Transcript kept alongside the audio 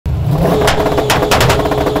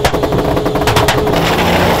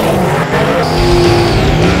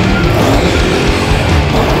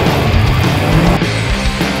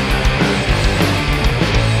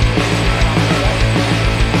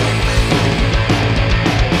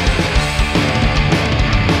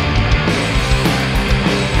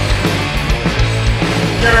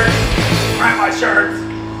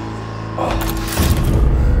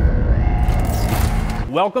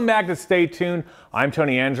Welcome back to Stay Tuned. I'm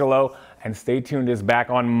Tony Angelo, and Stay Tuned is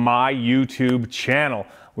back on my YouTube channel.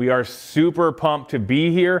 We are super pumped to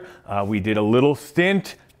be here. We did a little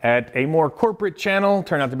stint at a more corporate channel.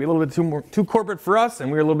 Turned out to be a little bit too corporate for us,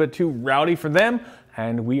 and we were a little bit too rowdy for them.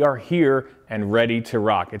 And we are here and ready to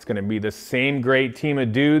rock. It's gonna be the same great team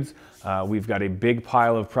of dudes. We've got a big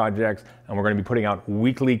pile of projects, and we're gonna be putting out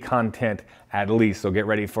weekly content at least. So get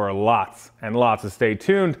ready for lots and lots of Stay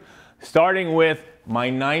Tuned. Starting with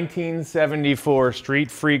my 1974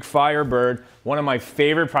 Street Freak Firebird, one of my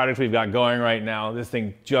favorite products we've got going right now. This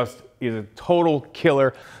thing just is a total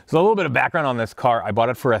killer. So a little bit of background on this car. I bought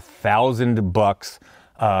it for $1,000.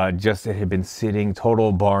 It had been sitting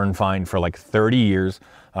total barn find for like 30 years.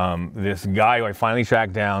 This guy who I finally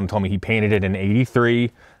tracked down told me he painted it in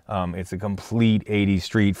 '83. It's a complete 80s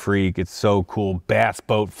Street Freak. It's so cool. Bass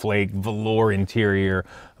boat flake, velour interior,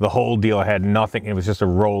 the whole deal. I had nothing. It was just a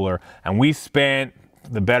roller. And we spent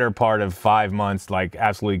the better part of 5 months like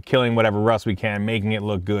absolutely killing whatever rust we can, making it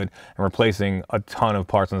look good, and replacing a ton of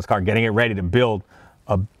parts on this car, getting it ready to build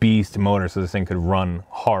a beast motor so this thing could run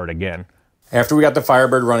hard again. After we got the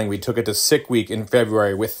Firebird running, we took it to Sick Week in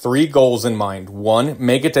February with 3 goals in mind. 1,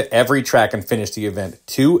 make it to every track and finish the event.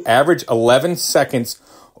 2, average 11 seconds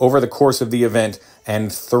over the course of the event.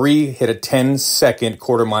 And 3, hit a 10-second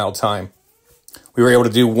quarter-mile time. We were able to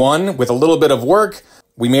do 1 with a little bit of work.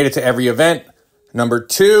 We made it to every event. Number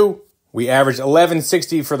 2, we averaged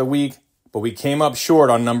 11:60 for the week, but we came up short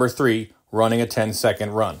on number 3, running a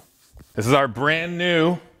 10-second run. This is our brand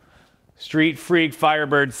new Street Freak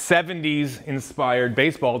Firebird 70s inspired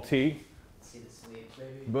baseball tee. See the sleeves,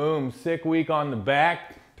 baby. Boom, Sick Week on the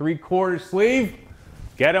back, 3/4 sleeve.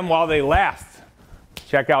 Get them while they last.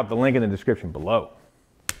 Check out the link in the description below.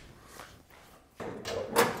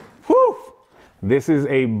 Whew! This is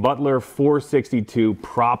a Butler 462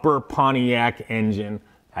 proper Pontiac engine.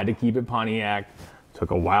 Had to keep it Pontiac. Took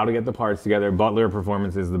a while to get the parts together. Butler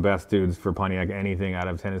Performance is the best dudes for Pontiac anything out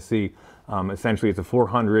of Tennessee. Essentially, it's a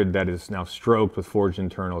 400 that is now stroked with forged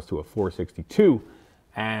internals to a 462.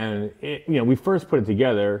 And we first put it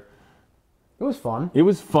together. It was fun. It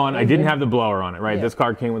was fun. I didn't have the blower on it, right? Yeah. This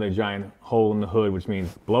car came with a giant hole in the hood, which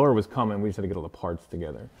means blower was coming. We just had to get all the parts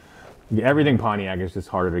together. Everything Pontiac is just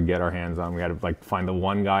harder to get our hands on. We had to find the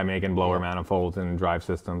one guy making blower manifolds and drive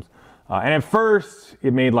systems. And at first,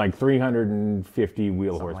 it made like 350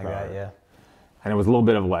 wheel horsepower. Like that, yeah. And it was a little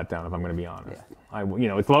bit of a letdown, if I'm going to be honest.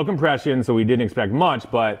 Yeah. It's low compression, so we didn't expect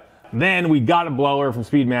much. But then we got a blower from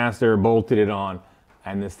Speedmaster, bolted it on,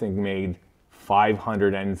 and this thing made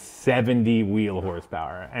 570 wheel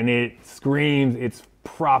horsepower. And it screams, it's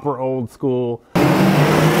proper old school.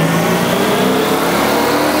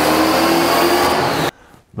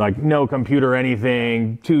 Like no computer or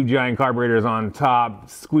anything, 2 giant carburetors on top,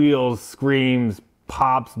 squeals, screams,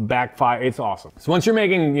 pops, backfire. It's awesome. So once you're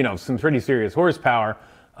making, some pretty serious horsepower,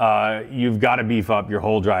 you've got to beef up your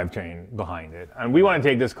whole drivetrain behind it. And we want to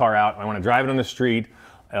take this car out. I want to drive it on the street.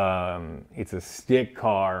 It's a stick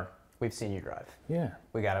car. We've seen you drive. Yeah.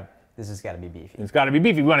 This has got to be beefy. It's got to be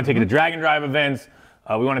beefy. We want to take it to drag and drive events.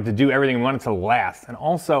 We want it to do everything. We want it to last. And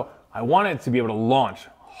also, I want it to be able to launch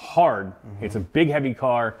hard. It's a big, heavy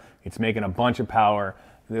car. It's making a bunch of power.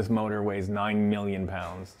 This motor weighs 9 million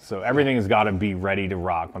pounds. So everything has got to be ready to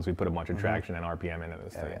rock once we put a bunch of traction and RPM into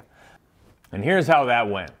this thing. Yeah. And here's how that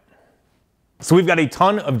went. So we've got a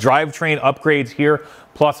ton of drivetrain upgrades here,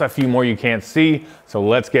 plus a few more you can't see. So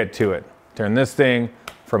let's get to it. Turn this thing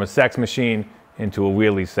from a sex machine into a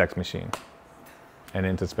wheelie sex machine and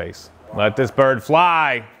into space. Let this bird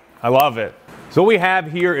fly. I love it. So what we have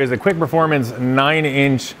here is a Quick Performance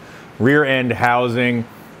 9-inch rear end housing.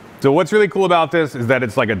 So what's really cool about this is that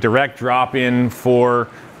it's like a direct drop-in for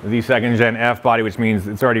the 2nd gen F body, which means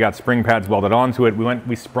it's already got spring pads welded onto it.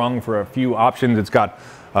 We sprung for a few options. It's got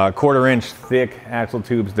 1/4 inch thick axle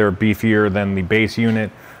tubes. They're beefier than the base unit.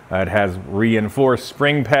 It has reinforced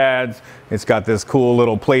spring pads. It's got this cool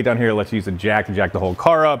little plate down here that lets you use a jack to jack the whole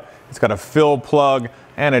car up. It's got a fill plug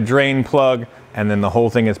and a drain plug, and then the whole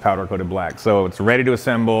thing is powder coated black. So it's ready to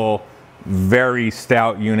assemble, very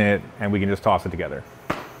stout unit, and we can just toss it together.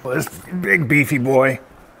 Well, this big beefy boy.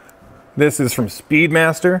 This is from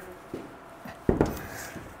Speedmaster.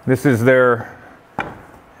 This is their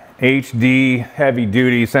HD heavy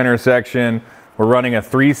duty center section. We're running a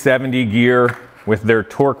 370 gear with their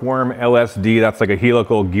Torque Worm LSD. That's like a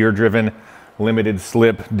helical gear driven limited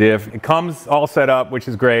slip diff. It comes all set up, which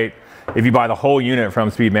is great. If you buy the whole unit from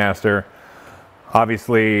Speedmaster,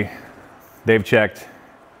 obviously they've checked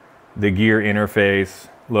the gear interface.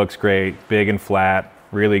 Looks great, big and flat,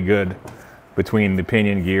 really good between the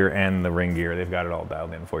pinion gear and the ring gear. They've got it all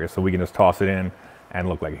dialed in for you. So we can just toss it in and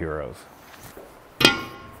look like heroes.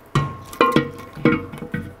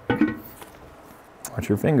 Watch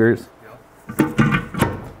your fingers.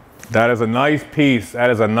 That is a nice piece. That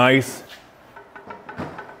is a nice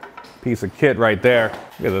piece of kit right there.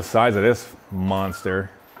 Look at the size of this monster.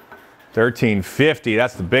 1350,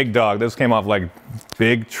 that's the big dog. This came off like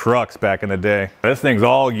big trucks back in the day. This thing's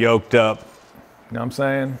all yoked up. You know what I'm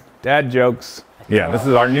saying? Dad jokes. Yeah, this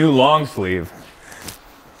is our new long sleeve.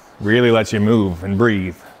 Really lets you move and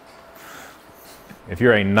breathe. If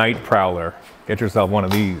you're a night prowler, get yourself one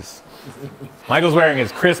of these. Michael's wearing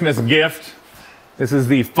his Christmas gift. This is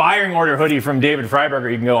the firing order hoodie from David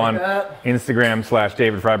Freiberger. You can go on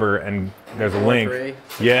Instagram/David Freiberger and there's a link.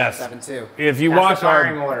 Yes. 7-2. If you watch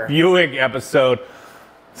our Buick episode,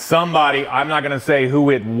 somebody, I'm not going to say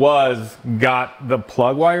who it was, got the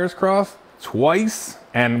plug wires crossed twice,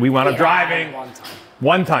 and we wound up driving.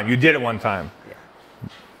 One time. You did it one time. Yeah.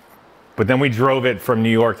 But then we drove it from New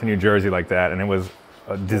York to New Jersey like that, and it was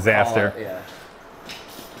a disaster. Yeah.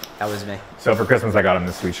 That was me. So for Christmas, I got him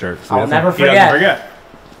this sweet shirt. So I'll never forget. He doesn't forget.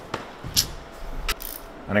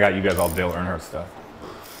 And I got you guys all Dale Earnhardt stuff.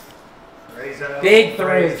 Big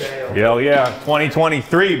threes. Hell yeah.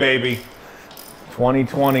 2023, baby.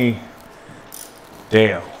 2020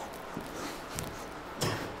 Dale.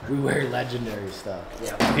 We wear legendary stuff.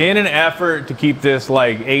 Yeah. In an effort to keep this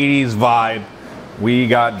like 80s vibe, we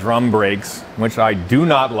got drum brakes, which I do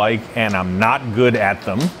not like, and I'm not good at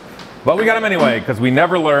them. But we got them anyway, because we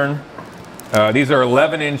never learn. These are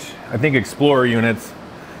 11-inch, I think, Explorer units.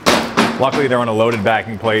 Luckily, they're on a loaded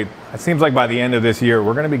backing plate. It seems like by the end of this year,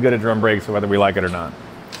 we're going to be good at drum brakes, whether we like it or not.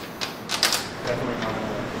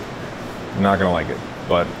 I'm not going to like it,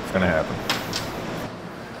 but it's going to happen.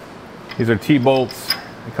 These are T-bolts.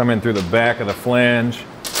 They come in through the back of the flange.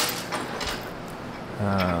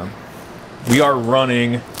 We are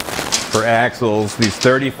running, for axles, these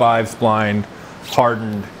 35 splined,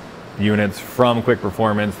 hardened units from Quick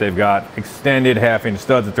Performance. They've got extended half-inch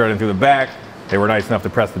studs that thread in through the back. They were nice enough to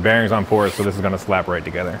press the bearings on for us, so this is going to slap right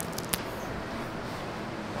together.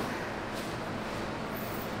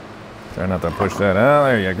 Try not to push that out.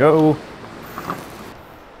 There you go.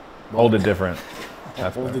 Hold it different.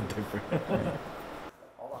 That's hold it different.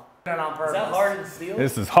 Hold on. Is that hardened steel?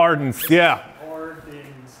 This is hardened, yeah.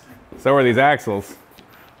 So are these axles.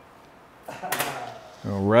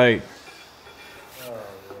 All right.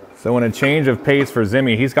 So in a change of pace for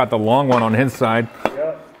Zimmy, he's got the long one on his side.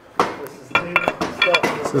 Yep. This is new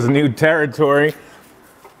stuff. This is new territory.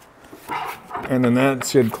 And then that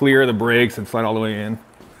should clear the brakes and slide all the way in.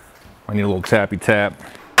 I need a little tappy tap.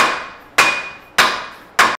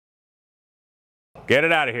 Get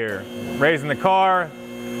it out of here. Raising the car.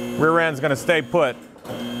 Rear end's gonna stay put.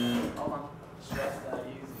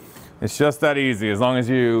 It's just that easy. As long as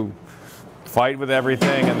you fight with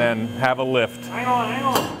everything and then have a lift. Hang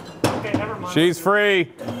on. Okay, never mind. She's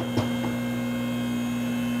free.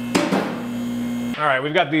 All right,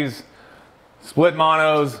 we've got these split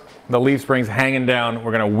monos, the leaf springs hanging down.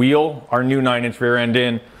 We're gonna wheel our new 9-inch rear end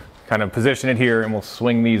in, kind of position it here, and we'll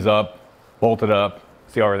swing these up, bolt it up,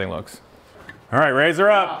 see how everything looks. All right, raise her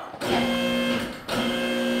up.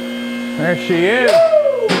 There she is.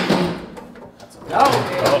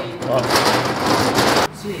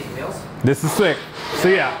 See these wheels? This is sick. So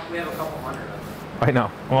yeah. We have a couple hundred of them. I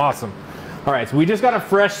know. Awesome. All right, so we just got a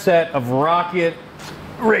fresh set of Rocket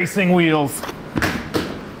racing wheels.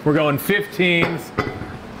 We're going 15s.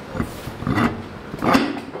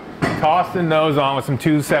 Tossing those on with some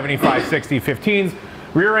 275/60 15s.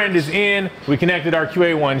 Rear end is in. We connected our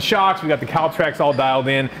QA1 shocks. We got the Caltrax all dialed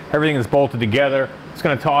in. Everything is bolted together. Just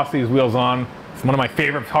gonna toss these wheels on. It's one of my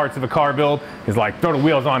favorite parts of a car build is like throw the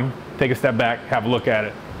wheels on, take a step back, have a look at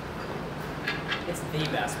it. It's the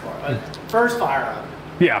best part. First fire up.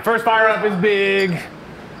 Yeah, first fire up is big.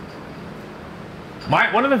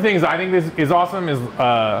 One of the things I think is awesome is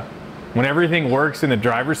when everything works in the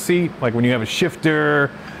driver's seat, like when you have a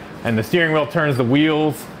shifter and the steering wheel turns the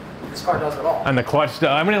wheels. This car does it all. And the clutch does.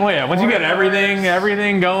 I mean, yeah, once you get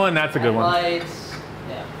everything going, that's a good one. Lights.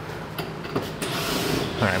 Yeah.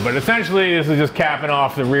 All right, but essentially this is just capping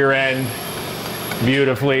off the rear end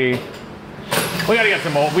beautifully. We gotta get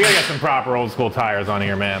some proper old school tires on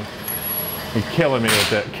here, man. You're killing me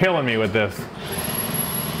with it. Killing me with this.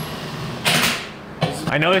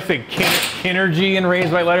 I know they say Kinergy in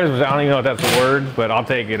raised white letters, which I don't even know if that's the word, but I'll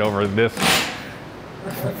take it over this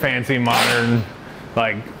fancy modern,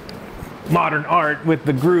 like modern art with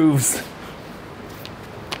the grooves.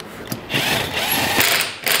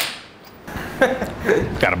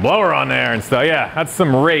 Got a blower on there and stuff. Yeah, that's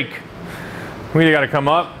some rake. We got to come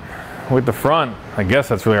up with the front. I guess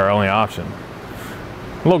that's really our only option.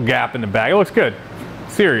 A little gap in the back. It looks good.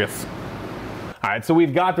 Serious. All right, so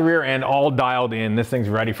we've got the rear end all dialed in. This thing's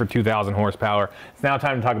ready for 2,000 horsepower. It's now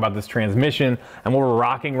time to talk about this transmission. And what we're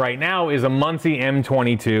rocking right now is a Muncie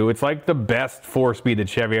M22. It's like the best 4-speed that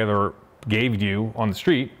Chevy ever gave you on the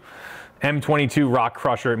street. M22 Rock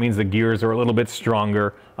Crusher. It means the gears are a little bit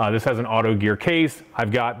stronger. This has an auto gear case.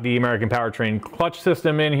 I've got the American Powertrain clutch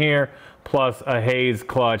system in here, plus a Hayes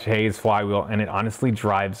clutch, Hayes flywheel, and it honestly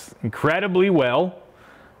drives incredibly well,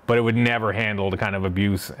 but it would never handle the kind of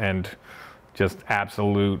abuse and just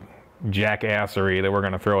absolute jackassery that we're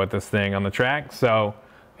going to throw at this thing on the track, so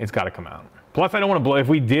it's got to come out. Plus, I don't want to blow. If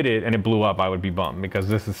we did it and it blew up, I would be bummed because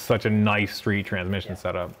this is such a nice street transmission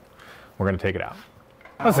setup. We're going to take it out.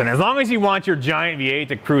 Listen, as long as you want your giant V8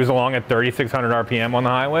 to cruise along at 3,600 RPM on the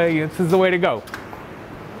highway, this is the way to go.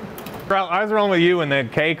 I was rolling with you in the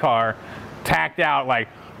K car, tacked out like,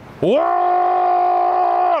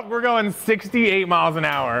 whoa! We're going 68 miles an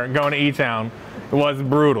hour going to E-Town. It was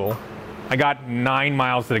brutal. I got 9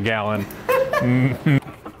 miles to the gallon. And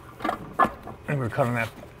we're cutting that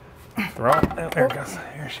throat. Oh, there it goes.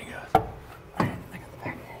 Here she goes.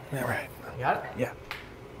 Yeah, right. You got it? Yeah.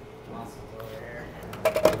 Muscles over here.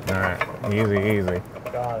 All right. Easy, easy.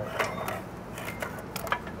 Got it.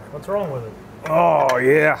 What's wrong with it? Oh,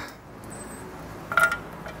 yeah.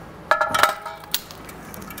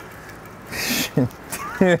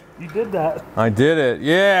 You did that. I did it.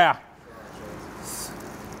 Yeah.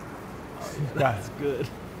 That's good.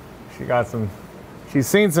 She got some, she's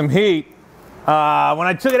seen some heat. When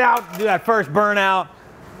I took it out to do that first burnout,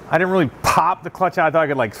 I didn't really pop the clutch out. I thought I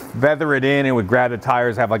could like feather it in. It would grab the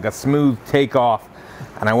tires, have like a smooth takeoff.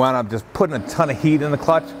 And I wound up just putting a ton of heat in the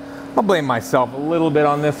clutch. I'll blame myself a little bit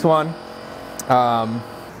on this one.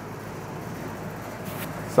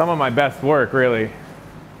 Some of my best work, really.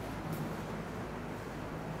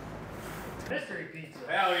 Mystery pizza.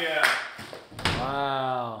 Hell yeah.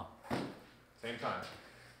 Wow. Same time.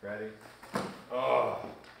 Ready? Oh.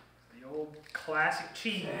 The old classic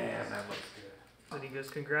cheese. Man, that looks good. And he goes,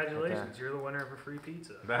 congratulations, you're the winner of a free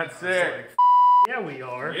pizza. That's it. Like, yeah, we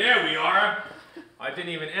are. Yeah, we are. I didn't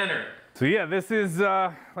even enter. So yeah, this is,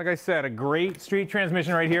 like I said, a great street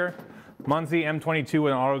transmission right here. Muncie M22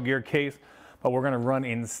 with an auto gear case. But we're gonna run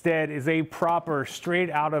instead is a proper,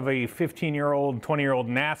 straight out of a 15-year-old, 20-year-old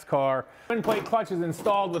Nascar. Twin plate clutch is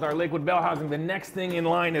installed with our Lakewood bell housing. The next thing in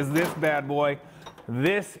line is this bad boy.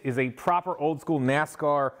 This is a proper old school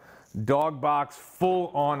Nascar Dogbox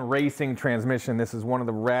full-on racing transmission. This is one of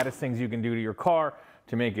the raddest things you can do to your car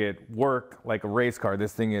to make it work like a race car.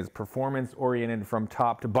 This thing is performance oriented from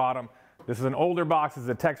top to bottom. This is an older box. This is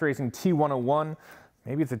a Tex Racing T101.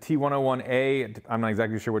 Maybe it's a T101A. I'm not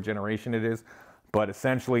exactly sure what generation it is, but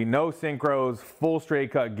essentially no synchros, full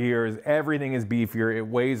straight cut gears. Everything is beefier. It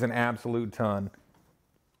weighs an absolute ton.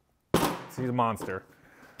 He's a monster.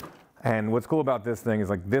 And what's cool about this thing is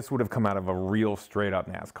like this would have come out of a real straight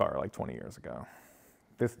up NASCAR like 20 years ago.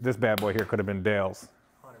 This bad boy here could have been Dale's.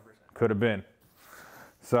 100%. Could have been.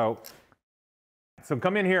 So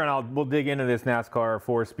come in here and we'll dig into this NASCAR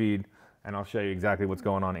 4-speed and I'll show you exactly what's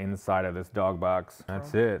going on inside of this dog box.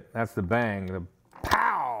 That's it. That's the bang. The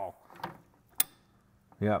pow!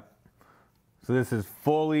 Yep. So this is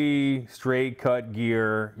fully straight cut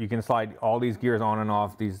gear. You can slide all these gears on and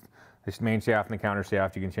off. This main shaft and the counter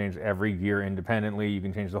shaft. You can change every gear independently. You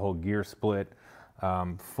can change the whole gear split.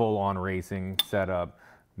 Full on racing setup.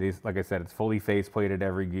 These, like I said, it's fully face plated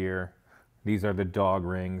every gear. These are the dog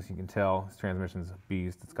rings. You can tell this transmission's a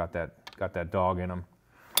beast. It's got that dog in them.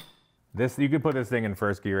 You could put this thing in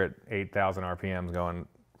first gear at 8,000 RPMs going,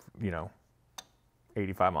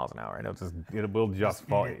 85 miles an hour. And it will just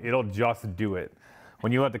fall. It'll just do it.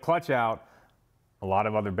 When you let the clutch out, a lot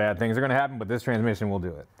of other bad things are going to happen, but this transmission will do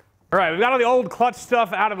it. All right, we've got all the old clutch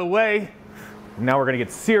stuff out of the way. Now we're going to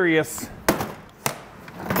get serious.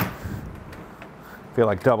 Feel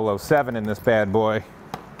like 007 in this bad boy.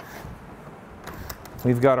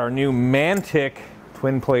 We've got our new Mantic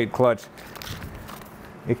twin plate clutch.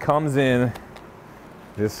 It comes in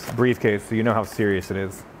this briefcase, so you know how serious it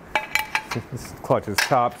is. This clutch is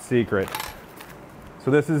top secret.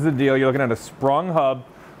 So this is the deal. You're looking at a sprung hub,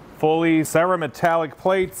 fully cerametallic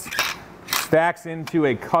plates, stacks into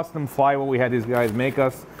a custom flywheel we had these guys make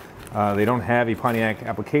us. They don't have a Pontiac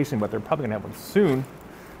application, but they're probably gonna have one soon.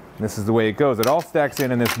 And this is the way it goes. It all stacks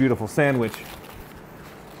in this beautiful sandwich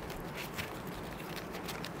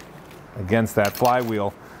against that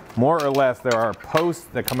flywheel. More or less, there are posts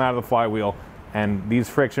that come out of the flywheel, and these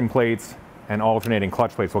friction plates and alternating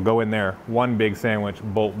clutch plates will go in there, one big sandwich,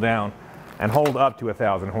 bolt down, and hold up to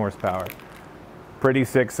 1,000 horsepower. Pretty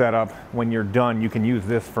sick setup. When you're done, you can use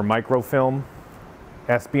this for microfilm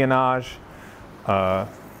espionage,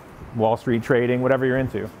 Wall Street trading, whatever you're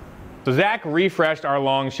into. So Zach refreshed our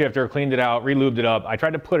long shifter, cleaned it out, re-lubed it up. I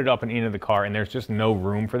tried to put it up and into the car, and there's just no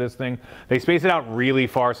room for this thing. They space it out really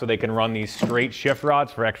far so they can run these straight shift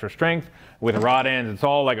rods for extra strength with rod ends. It's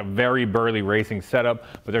all like a very burly racing setup,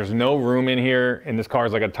 but there's no room in here. And this car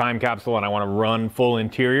is like a time capsule, and I want to run full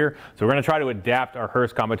interior. So we're going to try to adapt our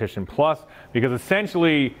Hearst Competition Plus, because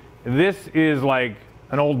essentially this is like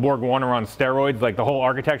an old Borg Warner on steroids. Like the whole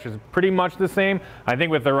architecture is pretty much the same. I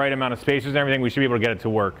think with the right amount of spacers and everything, we should be able to get it to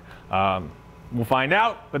work. We'll find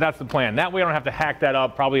out, but that's the plan. That way I don't have to hack that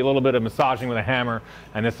up, probably a little bit of massaging with a hammer,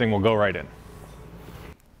 and this thing will go right in.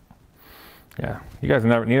 Yeah, you guys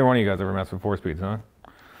neither one of you guys ever messed with 4-speeds, huh?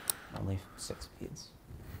 Only 6 speeds.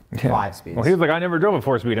 Yeah. 5 speeds. Well, he was like, I never drove a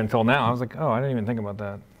 4-speed until now. I was like, oh, I didn't even think about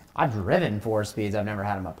that. I've driven 4 speeds. I've never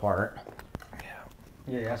had them apart.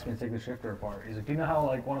 Yeah, he asked me to take the shifter apart. He's like, do you know how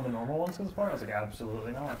like one of the normal ones goes apart? I was like,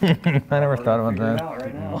 absolutely not. I never thought about Figure it that. out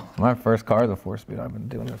right now. My first car is a 4-speed. I've been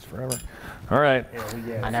doing this forever. All right. Yeah, we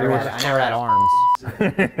get I never had arms.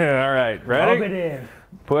 All right, Rub ready? it in.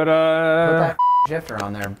 Put Put that shifter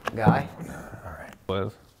on there, guy. All right,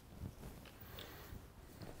 Liz.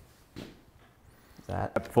 Is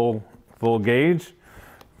that? Full gauge,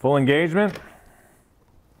 full engagement.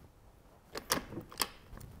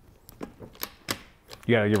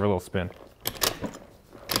 You gotta give her a little spin.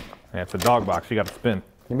 Yeah, it's a dog box. You gotta spin.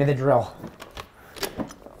 Give me the drill.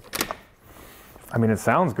 I mean, it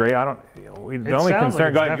sounds great. I don't. The only sounds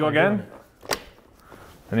concern. like it's Go definitely again.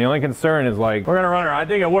 And the only concern is like we're gonna run her. I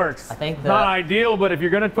think it works. I think not ideal, but if you're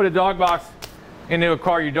gonna put a dog box into a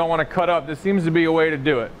car you don't want to cut up, this seems to be a way to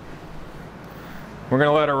do it. We're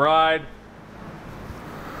gonna let her ride.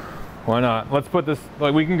 Why not? Let's put this.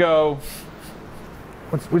 Like we can go.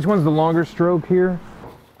 Which one's the longer stroke here?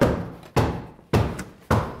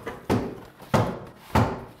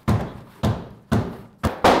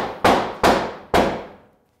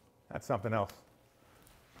 That's something else.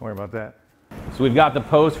 Don't worry about that. So we've got the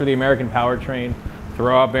post for the American powertrain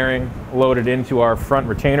throwout bearing loaded into our front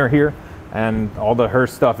retainer here, and all the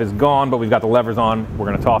Hearst stuff is gone, but we've got the levers on. We're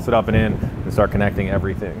going to toss it up and in and start connecting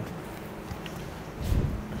everything.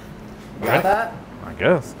 Got that? I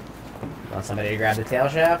guess. Want somebody to grab the tail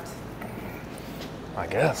shaft? I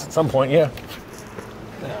guess. At some point, yeah.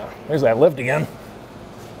 There's that lift again.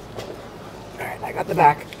 All right, I got the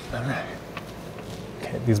back. All right.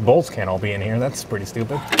 Okay, these bolts can't all be in here. That's pretty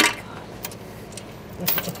stupid.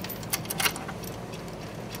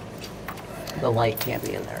 The light can't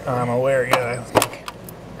be in there. I'm aware, yeah.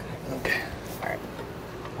 Okay. All right.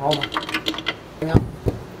 Hold on. Hang on.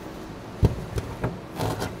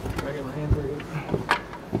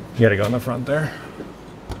 You gotta go in the front there.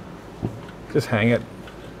 Just hang it.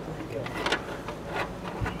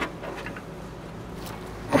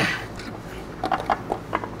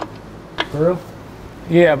 Through?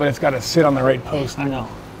 Yeah, but it's gotta sit on the right post. I know.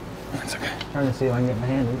 That's okay. Trying to see if I can get my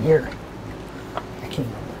hand in here. I can't.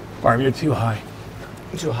 Barb, you're too high.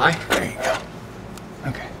 Too high? There you go.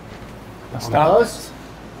 Okay. Now On stop. post?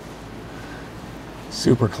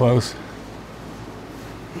 Super close.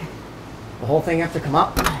 The whole thing have to come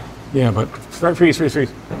up? Yeah, but start freeze. You see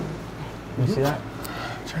that?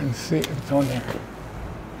 I'm trying to see if it's on there.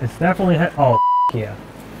 It's definitely oh yeah.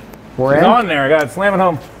 We're It's in? on there. I got it. Slam it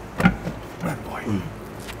home. Good boy.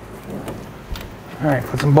 All right,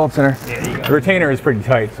 put some bolts in there. Yeah, you got The retainer is pretty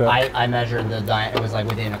tight, so. I measured the diameter. It was like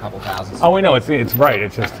within a couple thousand. Oh, we know it's right.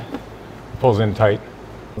 It just pulls in tight.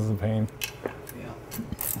 This is a pain. Yeah.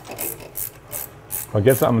 Well,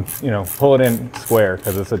 get something, pull it in square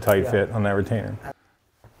because it's a tight fit on that retainer.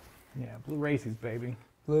 Yeah, blue races, baby.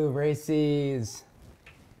 Blue races.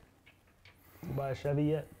 You buy a Chevy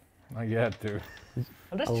yet? Not yet, dude.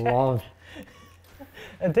 I'm just I checking. love.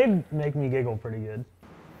 It did make me giggle pretty good.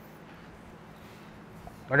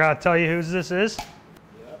 I gotta tell you whose this is.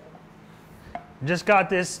 Yep. Just got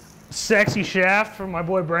this sexy shaft from my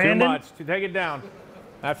boy Brandon. Too much. Take it down.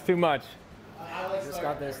 That's too much. Just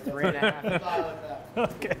got this 3.5.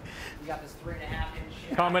 Okay. You got this 3.5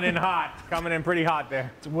 inch. Coming in hot. Coming in pretty hot there.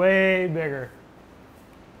 It's way bigger.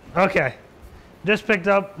 Okay. Just picked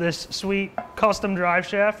up this sweet custom drive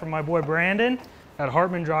shaft from my boy Brandon at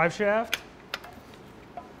Hartman Drive Shaft.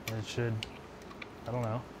 It should, I don't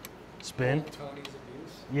know, spin.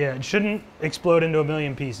 Yeah, it shouldn't explode into a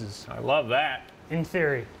million pieces, I love that. in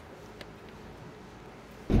theory.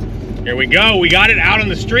 Here we go. We got it out on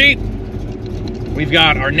the street. We've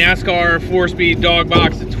got our Nascar 4-speed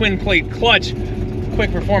Dogbox, the twin plate clutch,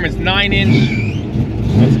 quick performance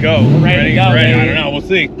 9-inch. Let's go. Ready to go, Ready? I baby. don't know. We'll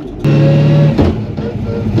see.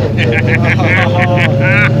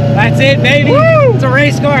 That's it, baby. Woo! it's a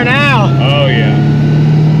race car now. Oh yeah.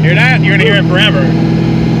 Hear that? You're gonna hear it forever.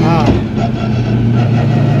 Oh.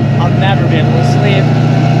 I'll never be able to sleep.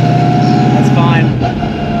 That's fine.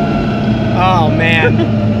 Oh man.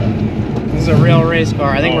 This is a real race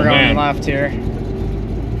car. I think we're going left here.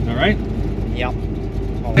 All right. Yep.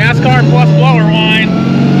 NASCAR plus blower wine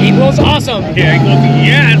Equals awesome. Yeah, equals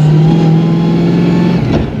yes.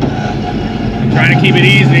 I'm trying to keep it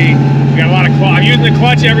easy. We got a lot of clutch. I'm using the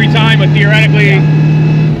clutch every time, but theoretically,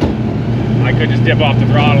 I could just dip off the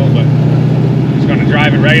throttle, but I'm just gonna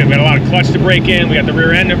drive it regular. We got a lot of clutch to break in. We got the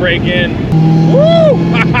rear end to break in. Woo!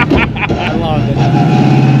 I love it.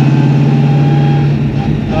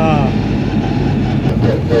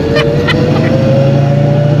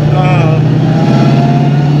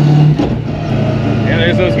 Yeah,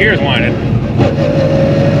 there's those gears winding.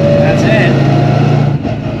 That's it.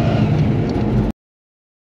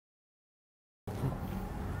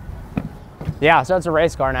 Yeah, so it's a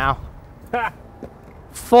race car now.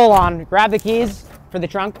 Full on. Grab the keys for the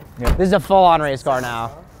trunk. Yep. This is a full on race car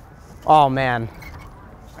now. Oh man.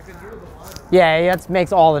 Yeah, it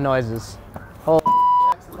makes all the noises.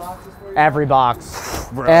 Every box.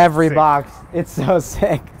 Bro, Every sick. box. It's so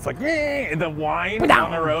sick. It's like, yeah, the whine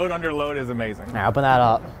on the road under load is amazing. Now open that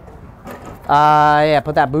up. Yeah,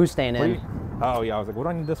 put that boost stain in. Oh yeah, I was like, what do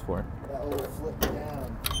I need this for? That little flip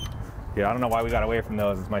down. Yeah, I don't know why we got away from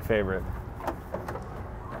those. It's my favorite.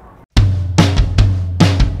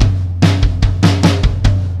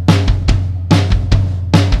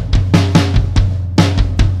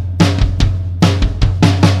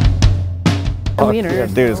 Wiener.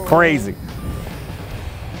 Dude, it's crazy.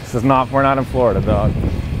 This is not, we're not in Florida, dog.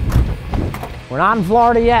 We're not in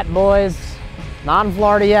Florida yet, boys. Not in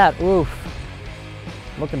Florida yet. Oof.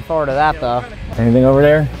 Looking forward to that though. Anything over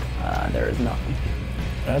there? There is nothing.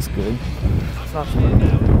 That's good.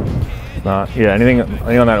 It's not, yeah, anything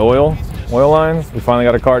on that oil lines? We finally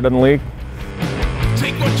got a car that doesn't leak.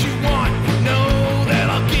 Take what you want, know that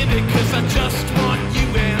I'll give it, 'cause I just want you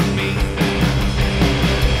and me.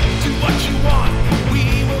 Do what you want, we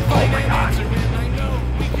will find an answer, and I know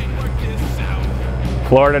we can work this out.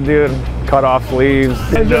 Florida dude, cut off sleeves.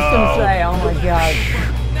 I was just gonna say, oh my god.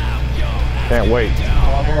 Can't wait.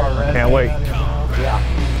 Can't wait. Yeah.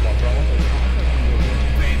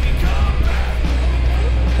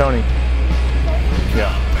 Tony.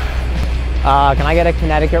 Yeah. Can I get a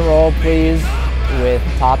Connecticut roll, please, with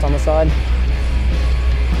tots on the side?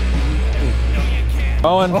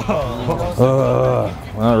 Owen.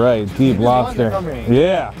 All right, deep lobster.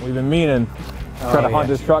 Yeah, we've been meaning. Try to hunt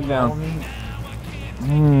this truck down.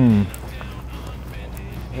 Mmm,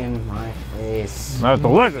 In my face. that's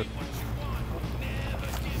delicious.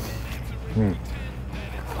 Mm.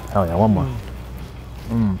 Hell yeah, one more.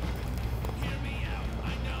 Mmm.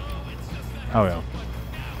 Oh yeah.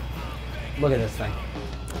 Look at this thing.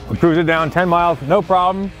 We cruised it down 10 miles, no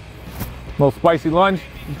problem. Little spicy lunch.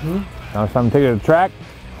 Now it's time to take it to the track.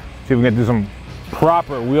 See if we can do some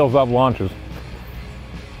proper wheels up launches.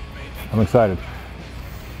 I'm excited.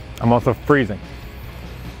 I'm also freezing.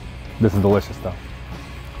 This is delicious though.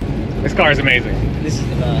 This car is amazing. This is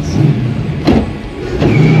the best.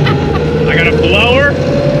 I got a blower,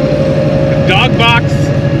 a Dogbox,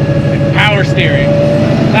 and power steering.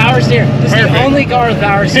 Power steering. This is Perfect. the only car with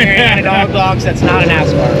power steering and a dog box that's not a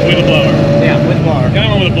NASCAR. With a blower. Yeah, with blower. The only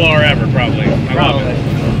one with a blower ever, probably. I love Probably. it.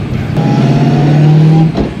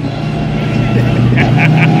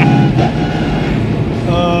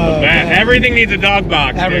 Man, everything needs a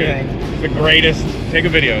Dogbox. Everything. Dude. It's the greatest. Take a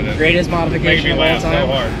video of this. Greatest Making modification me of all laugh so time.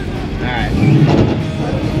 hard.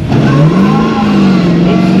 Alright.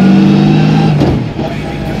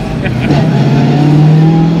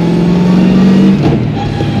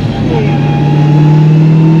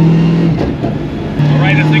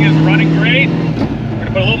 Alright, this thing is running great. We're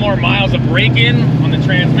gonna put a little more miles of brake in on the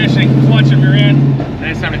transmission, clutch if you're in. Then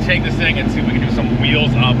it's time to take this thing and see if we can do some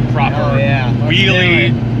wheels up proper Oh, yeah. Let's wheelie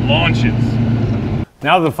do launches.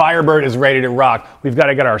 Now that the Firebird is ready to rock, we've got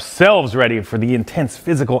to get ourselves ready for the intense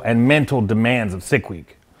physical and mental demands of Sick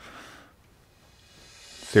Week.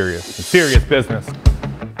 Serious business.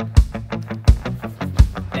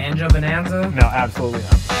 Banjo Bonanza? No, absolutely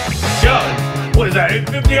not. Yo, what is that,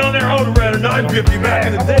 850 on there? I would have ran a 950 back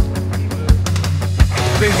in the day.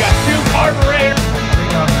 They've got 2 carburetors.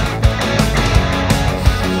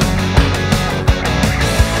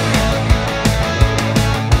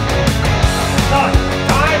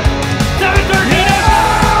 Time, 7:13.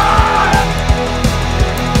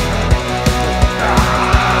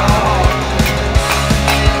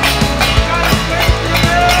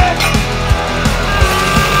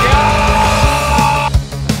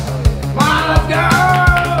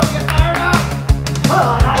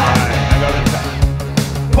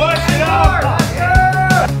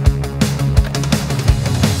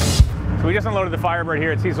 just unloaded the Firebird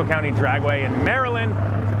here at Cecil County Dragway in Maryland.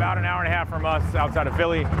 It's about an hour and a half from us outside of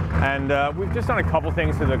Philly. And we've just done a couple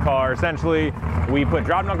things to the car. Essentially, we put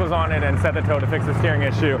drop knuckles on it and set the toe to fix the steering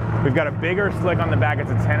issue. We've got a bigger slick on the back. It's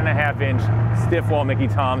a 10.5-inch stiff wall Mickey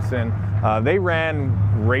Thompson. They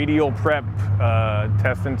ran radial prep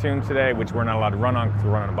test and tune today, which we're not allowed to run on because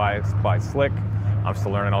we're running by slick. I'm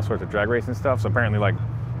still learning all sorts of drag racing stuff. So apparently, like,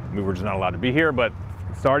 we were just not allowed to be here. But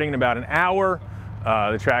starting in about an hour,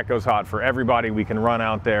 the track goes hot for everybody. We can run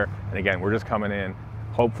out there. And again, we're just coming in.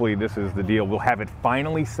 Hopefully this is the deal. We'll have it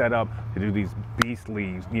finally set up to do these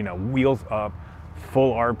beastly, you know, wheels up,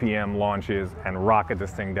 full RPM launches and rocket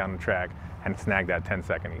this thing down the track and snag that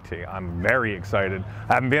 10-second ET. I'm very excited.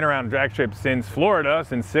 I haven't been around DRAGSTRIP since Florida,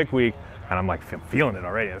 since Sick Week, and I'm like feeling it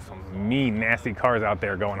already. There's some mean, nasty cars out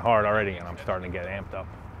there going hard already, and I'm starting to get amped up.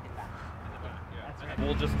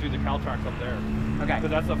 We'll just do the Caltrax up there. Okay.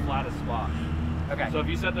 Because that's the flattest spot. Okay. So if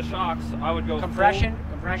you set the shocks, I would go Compression, full,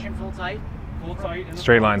 compression, full tight. full tight. In the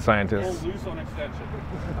Straight line front, scientist. Full loose on extension.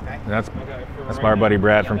 Okay. That's Okay, our buddy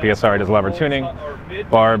Brad from PSR. He does a lot of tuning.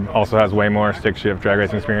 Barb also has way more stick shift drag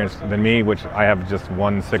racing experience than me, which I have just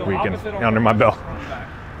one Sick Week under my belt.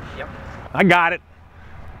 Yep. I got it.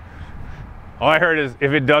 All I heard is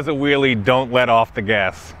if it does a wheelie, don't let off the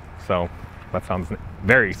gas. So that sounds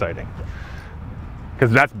very exciting.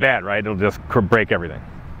 Because that's bad, right? It'll just break everything.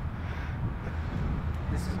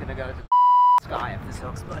 This is gonna go to the sky if this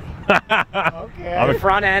hooks, buddy. Okay. The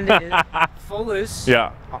front end is full loose.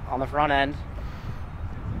 Yeah. On the front end,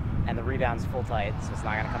 and the rebound's full tight, so it's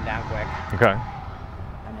not gonna come down quick. Okay.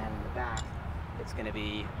 And then in the back, it's gonna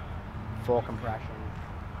be full compression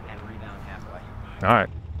and rebound halfway. All right.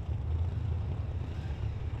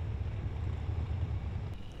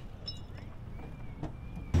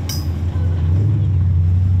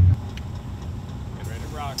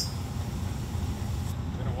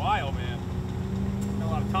 While, man. Got a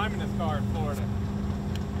lot of time in this car in Florida.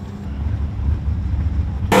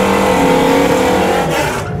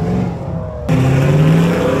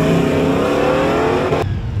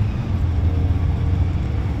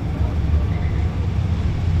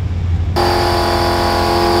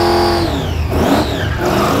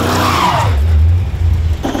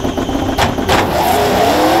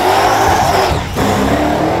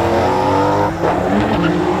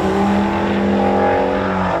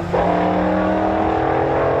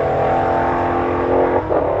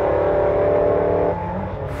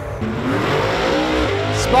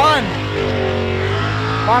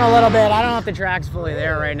 Spun a little bit. I don't know if the track's fully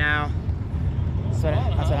there right now. That's what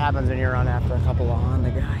happens when you run after a couple of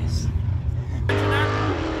Honda guys. You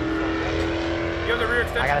have the rear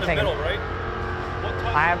extension in the middle, right? What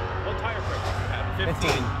tire pressure do you have?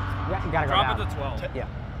 15. Yeah, you gotta go Drop down. it to 12. Yeah.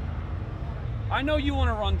 I know you want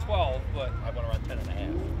to run 12, but I want to run 10 and a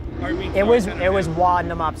half. Or you mean, It sorry, was 10 and a half. wadding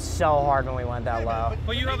them up so hard when we went that low.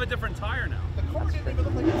 But you have a different tire now.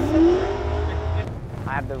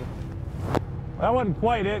 I have the That wasn't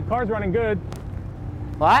quite it. Car's running good.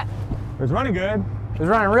 what? It was running good. It was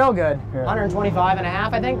running real good. Yeah. 125 and a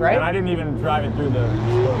half, I think, right? And I didn't even drive it through the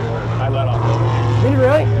I let off. Did you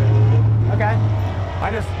really? Okay. I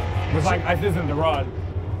just was like, this isn't the rod.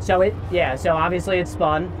 So so obviously it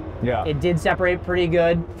spun. Yeah. It did separate pretty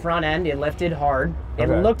good front end. It lifted hard. It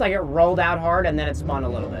Okay. looked like it rolled out hard and then it spun a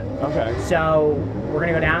little bit. Okay. So we're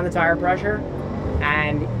gonna go down on the tire pressure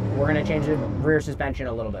and we're gonna change the rear suspension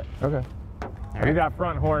a little bit. Okay. Maybe that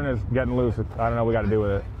front horn is getting loose. I don't know what we got to do with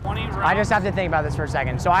it. 20 rounds. I just have to think about this for a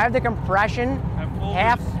second. So I have the compression At full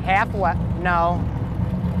half what? No.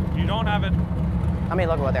 You don't have it. Let me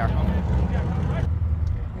look at what they are.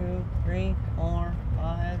 2, 3, 4,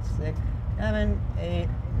 5, 6, 7, 8,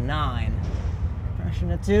 9.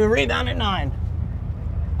 Compression at 2, rebound at 9.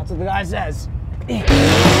 That's what the guy says.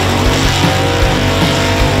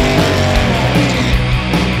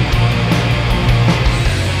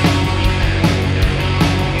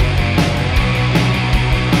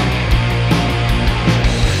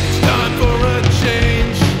 Time for a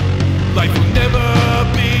change. Life will never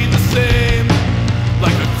be the same.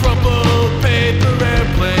 Like a crumpled paper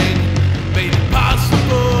airplane, made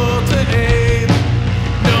impossible to aim.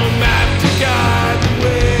 No map to guide the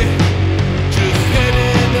way. Just head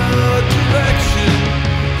in a direction.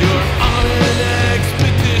 You're on an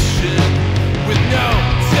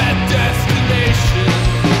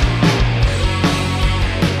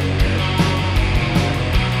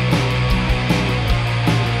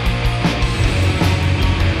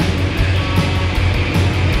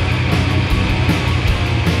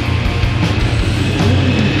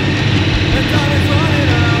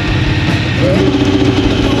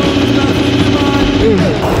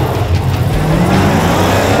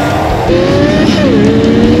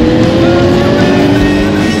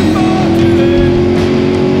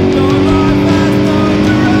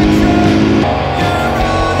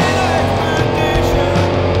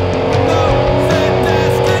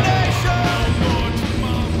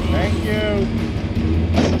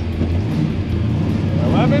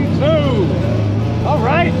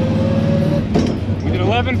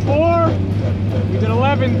 11.4. We did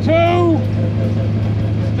 11.2.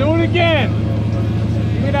 Let's do it again.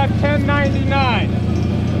 Give me that 10.99.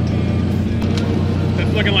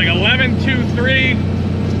 That's looking like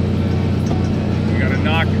 11.23. We gotta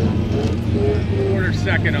knock a quarter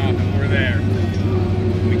second off and we're there.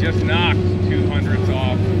 We just knocked 200ths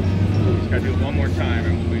off. We just gotta do it one more time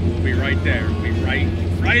and we'll be right there. We'll be right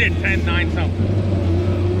at 10.9 something.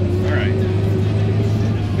 All right.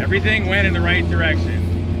 Everything went in the right direction.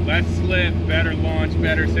 Less slip, better launch,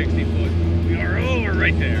 better 60 foot. We are over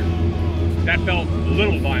right there. That felt a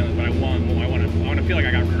little violent, but I want to feel like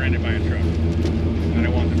I got rear-ended by a truck. And I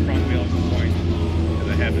want the front wheels to point to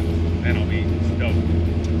the heavens. Then I'll be stoked.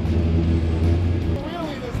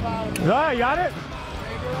 Oh, you got it?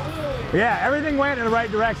 Yeah, everything went in the right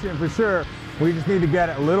direction for sure. We just need to get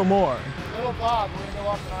it a little more. Little Bob, we're gonna go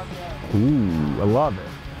up and Ooh, I love it.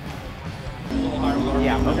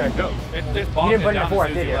 Yeah. Okay, go. You didn't put it in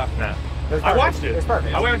fourth, did you? No. It I watched it. It's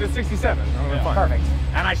perfect. I went to 67. Yeah. Perfect.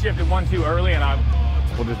 And I shifted 1, 2 early, and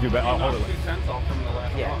we'll just do better. I'll hold it. 2 cents off from the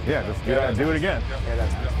last Yeah. round. Yeah, just do it again. Yeah,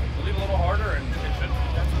 that's nice. Leave a little harder, and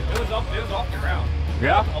it was off the ground.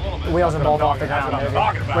 Yeah. A little bit. The wheels are both off the That's ground. what I'm Baby.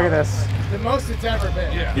 talking about. Look at this. The most it's ever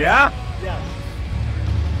been. Yeah. Yeah? Yeah.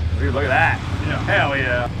 Dude, look at that. Yeah. Hell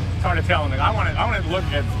yeah. It's hard to tell. I want to look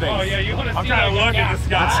at space. Oh yeah, you want to see? I'm trying to look at the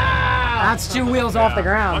sky. That's 2 wheels off the I'm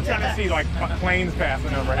ground. trying to see like planes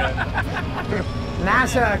passing overhead.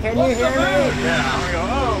 NASA, can you hear me? Yeah, I'm gonna go,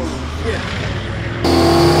 oh, shit.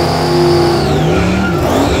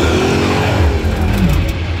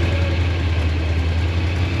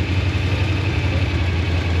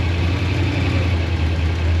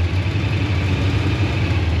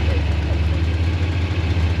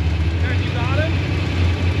 You got it.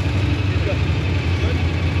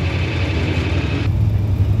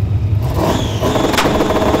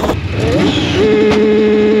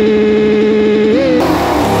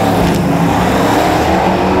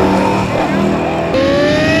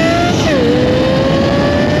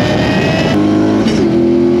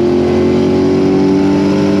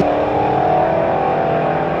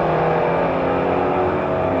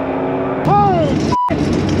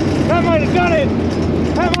 That might have done it!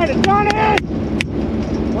 That might have done it!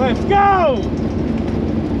 Let's go!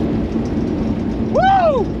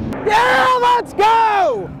 Woo! Yeah, let's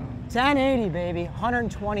go! 1080, baby.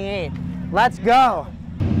 128. Let's go.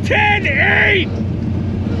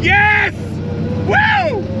 10-8! Yes!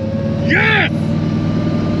 Woo! Yes!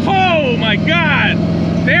 Oh my God!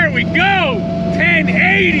 There we go!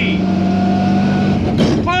 1080!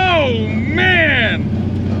 Oh man!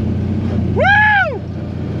 Woo!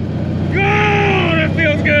 Oh, that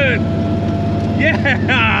feels good!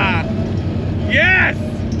 Yeah! Yes!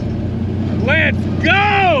 Let's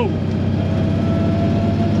go!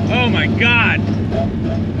 Oh my God!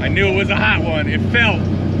 I knew it was a hot one. It felt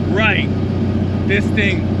right. This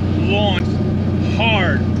thing launched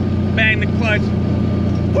hard. Bang the clutch.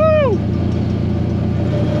 Woo!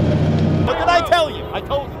 What did I tell you? I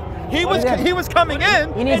told you. He was coming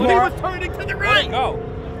in, He needs and he more. was turning to the right. Go.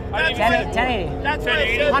 I didn't even 1080. That's why I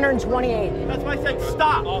said. 128. That's why I said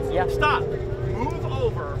stop. Yeah. Stop. Move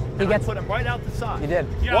over. He And gets- I put him right out the side. You did.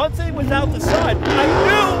 Yeah. Once he was out the side, I knew he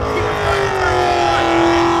was going to turn to the right.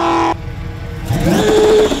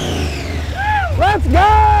 Let's go!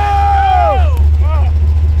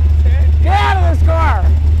 Get out of this car!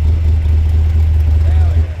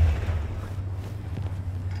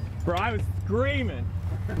 Bro, I was screaming.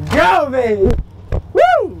 Go, baby!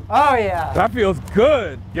 Woo! Oh, yeah. That feels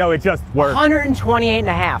good. Yo, it just worked. 128 and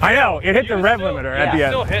a half. I know, it hit the rev still- limiter at the yeah.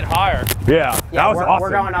 end. Still hit higher. Yeah, that was we're, awesome. We're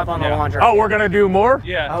going up on the Yeah. launcher. Oh, we're gonna do more?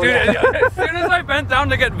 Yeah, Oh, dude. yeah. As soon as I bent down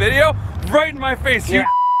to get video, right in my face, you Yeah.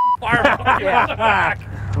 fireball. Yeah.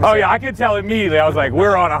 Oh yeah, I could tell immediately. I was like,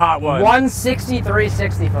 we're on a hot one. 163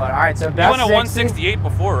 60 foot. All right, so You best went a 168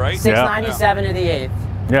 before, right? 697 to the 8th.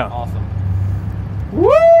 Yeah. Awesome.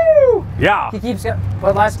 Woo! Yeah. He keeps going.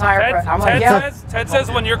 Put less tire. Ted, I'm like, Ted yeah. Ted says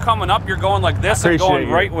when you're coming up, you're going like this and Appreciate going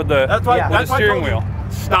you. right with the, That's why. Yeah. with That's the why I steering told you,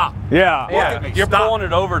 wheel. Stop. Yeah. Yeah, you're Stop. pulling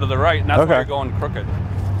it over to the right, and that's Okay. why you're going crooked.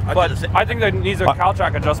 I But did the same- I think that needs a cow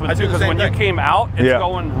track adjustment I too, did the because same when you thing. came out, it's Yeah.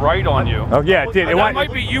 going right on you. Oh yeah, it did. It That went.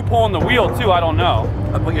 might be you pulling the wheel too. I don't know.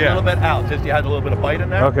 I put you a little bit out, just you had a little bit of bite in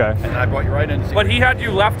there. Okay. And then I brought you right in. To see But he had you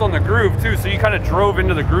left on the groove too, so you kind of drove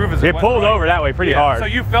into the groove as it It went pulled right. over that way pretty Yeah. hard. So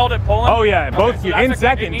you felt it pulling? Oh yeah, Okay, both so in that's it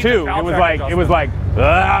second needs a too. cow It was track like adjustment.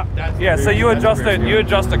 ah. Yeah, so you adjust it. You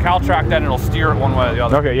adjust the cow track, then it'll steer it one way or the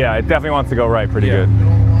other. Okay, yeah, it definitely wants to go right pretty Yeah. good.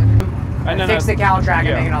 And then Fix the cow track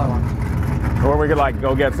yeah. and make another one. Or we could like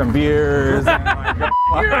go get some beers. And, like, go.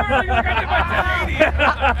 You're already gonna get my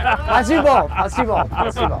 1080. Let's do both. Let's do both.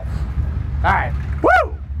 Let's do both. All right.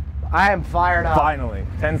 Woo! I am fired up. Finally,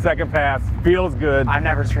 10-second pass, feels good. I've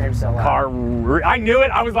never screamed so loud. I knew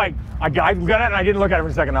it. I was like, I got it, and I didn't look at it for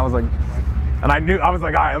a second. I was like, I was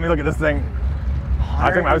like, all right, let me look at this thing.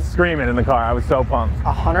 I think I was screaming in the car. I was so pumped.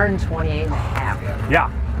 128 and a half. Yeah,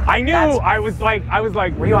 I knew. I was like.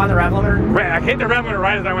 Were you on the rev limiter? I hit the rev limiter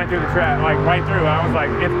right as I went through the track, like right through. And I was like,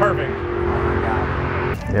 it's perfect. Oh my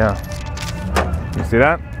god. Yeah. You see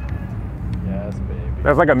that? Yes, baby.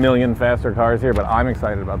 There's like a million faster cars here, but I'm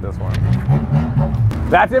excited about this one.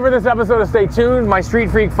 That's it for this episode of Stay Tuned. My Street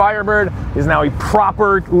Freak Firebird is now a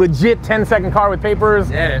proper, legit 10-second car with papers.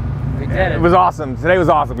 We did it. We did it. It was awesome. Today was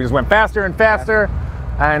awesome. We just went faster and faster,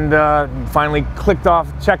 and finally checked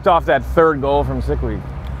off that third goal from Sick Week.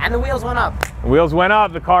 And the wheels went up. The wheels went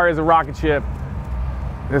up. The car is a rocket ship.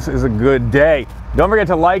 This is a good day. Don't forget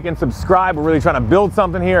to like and subscribe. We're really trying to build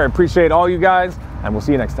something here. I appreciate all you guys, and we'll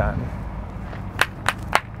see you next time.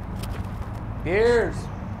 Cheers.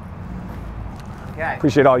 Okay.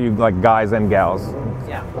 Appreciate all you like guys and gals.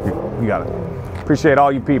 Yeah. You got it. Appreciate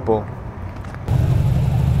all you people.